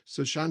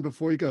 So Sean,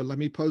 before you go, let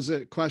me pose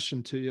a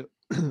question to you.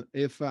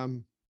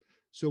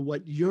 So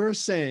what you're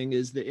saying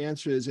is the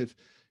answer is if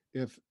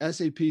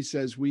SAP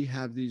says we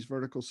have these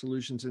vertical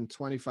solutions in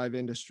 25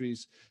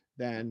 industries,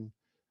 then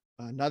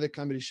another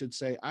company should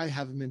say, I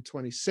have them in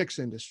 26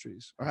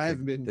 industries, or I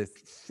have them in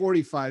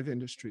 45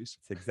 industries.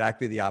 It's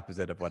exactly the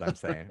opposite of what I'm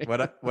saying.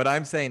 What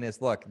I'm saying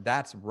is, look,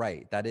 that's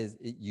right. That is,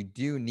 you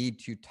do need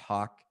to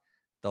talk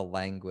the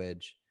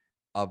language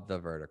of the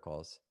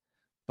verticals,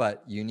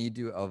 but you need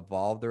to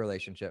evolve the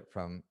relationship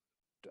from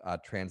a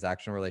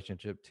transactional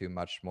relationship to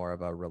much more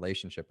of a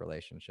relationship,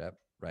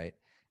 right?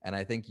 And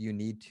I think you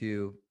need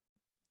to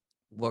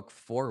look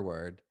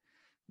forward,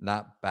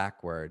 not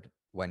backward,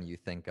 when you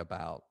think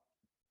about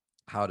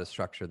how to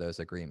structure those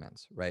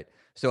agreements, right?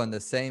 So in the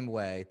same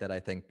way that I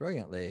think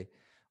brilliantly,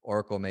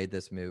 Oracle made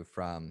this move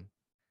from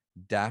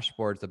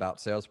dashboards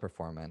about sales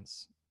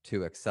performance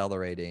to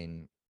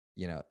accelerating,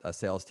 a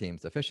sales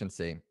team's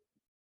efficiency,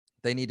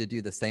 they need to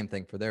do the same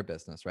thing for their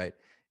business, right?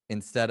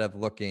 Instead of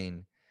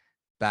looking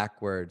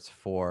backwards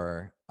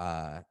for,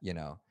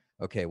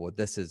 okay, well,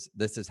 this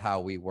is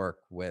how we work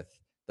with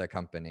the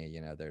company.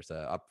 There's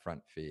a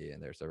upfront fee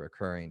and there's a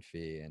recurring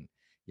fee, and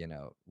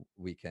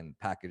we can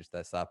package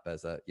this up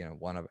as a,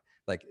 one of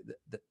they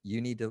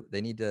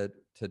need to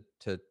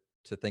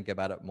think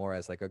about it more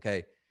as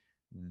okay,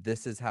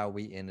 this is how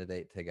we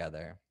innovate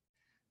together.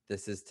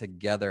 This is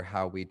together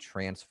how we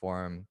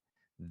transform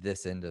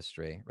this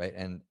industry, right?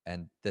 And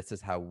this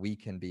is how we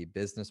can be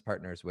business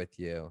partners with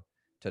you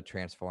to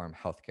transform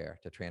healthcare,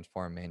 to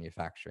transform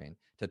manufacturing,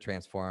 to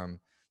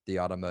transform the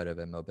automotive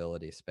and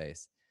mobility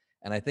space.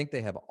 And I think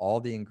they have all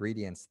the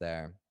ingredients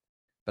there.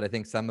 But I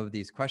think some of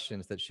these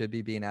questions that should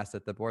be being asked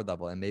at the board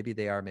level, and maybe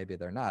they are, maybe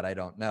they're not, I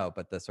don't know,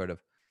 but the sort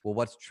of, well,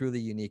 what's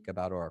truly unique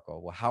about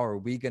Oracle? Well, how are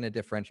we going to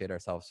differentiate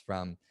ourselves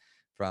from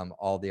from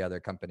all the other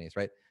companies,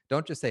 right?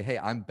 Don't just say, hey,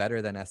 I'm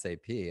better than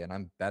SAP and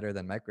I'm better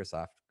than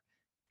Microsoft.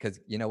 Because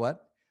you know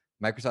what?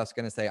 Microsoft's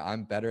going to say,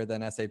 I'm better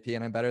than SAP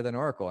and I'm better than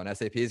Oracle. And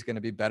SAP is going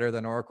to be better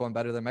than Oracle and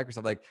better than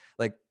Microsoft.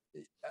 Like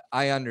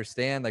I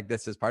understand like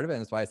this is part of it.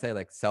 And that's why I say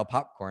like sell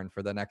popcorn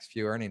for the next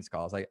few earnings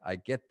calls. I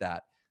get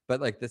that.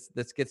 But like this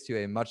gets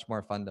to a much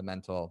more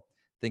fundamental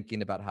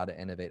thinking about how to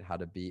innovate, how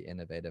to be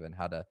innovative, and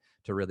how to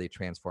really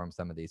transform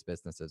some of these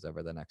businesses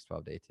over the next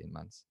 12 to 18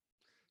 months.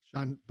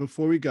 Sean,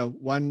 before we go,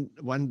 one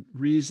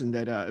reason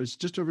that it was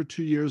just over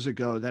 2 years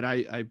ago that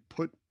I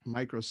put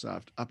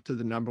Microsoft up to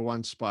the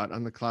 #1 spot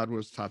on the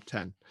CloudWars top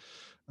 10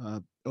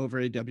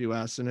 over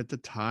AWS. And at the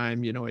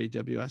time, you know,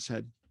 AWS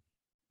had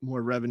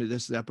more revenue,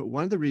 this, that. But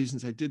one of the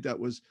reasons I did that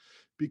was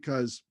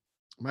because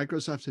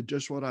Microsoft had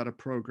just rolled out a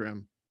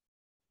program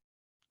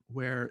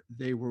where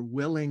they were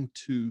willing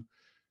to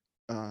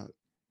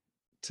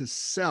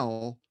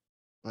sell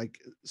like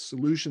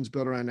solutions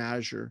built around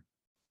Azure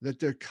that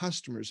their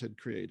customers had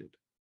created.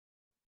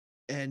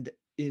 And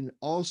in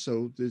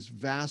also this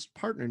vast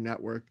partner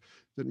network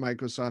that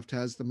Microsoft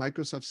has, the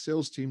Microsoft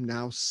sales team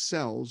now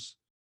sells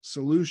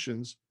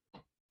solutions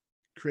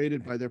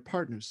created by their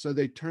partners. So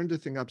they turned the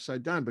thing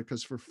upside down,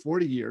 because for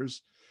 40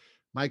 years,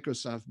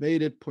 Microsoft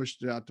made it,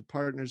 pushed it out to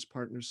partners,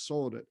 partners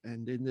sold it.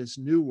 And in this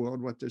new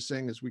world, what they're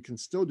saying is we can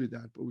still do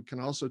that, but we can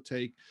also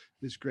take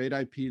this great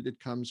IP that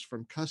comes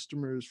from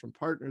customers, from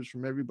partners,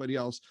 from everybody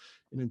else.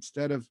 And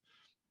instead of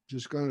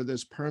just going to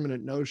this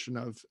permanent notion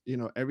of, you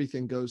know,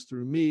 everything goes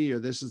through me, or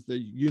this is the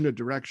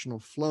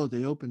unidirectional flow,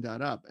 they opened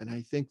that up. And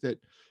I think that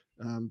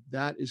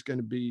that is going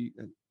to be,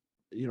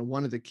 you know,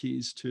 one of the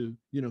keys to,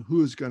 you know,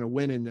 who is going to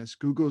win in this.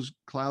 Google's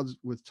clouds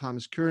with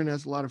Thomas Curran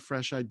has a lot of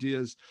fresh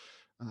ideas.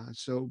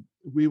 So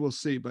we will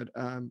see. But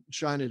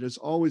Sean, it is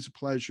always a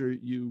pleasure.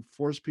 You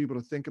force people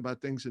to think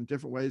about things in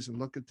different ways and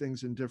look at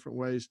things in different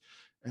ways.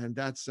 And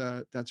that's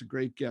a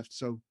great gift.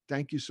 So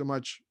thank you so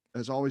much,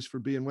 as always, for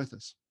being with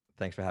us.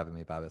 Thanks for having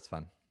me, Bob. It's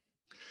fun.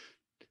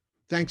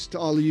 Thanks to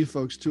all of you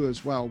folks too,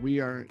 as well. We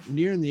are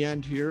nearing the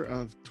end here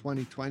of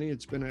 2020.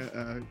 It's been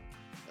a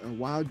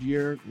wild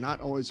year,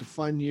 not always a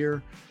fun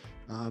year,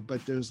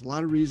 but there's a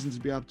lot of reasons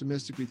to be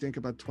optimistic. We think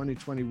about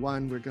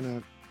 2021. We're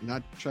going to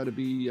not try to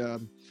be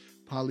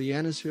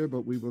Pollyannas here,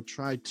 but we will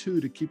try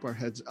to keep our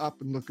heads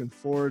up and looking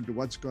forward to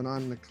what's going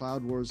on in the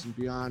cloud wars and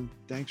beyond.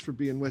 Thanks for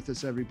being with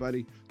us,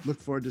 everybody. Look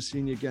forward to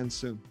seeing you again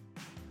soon.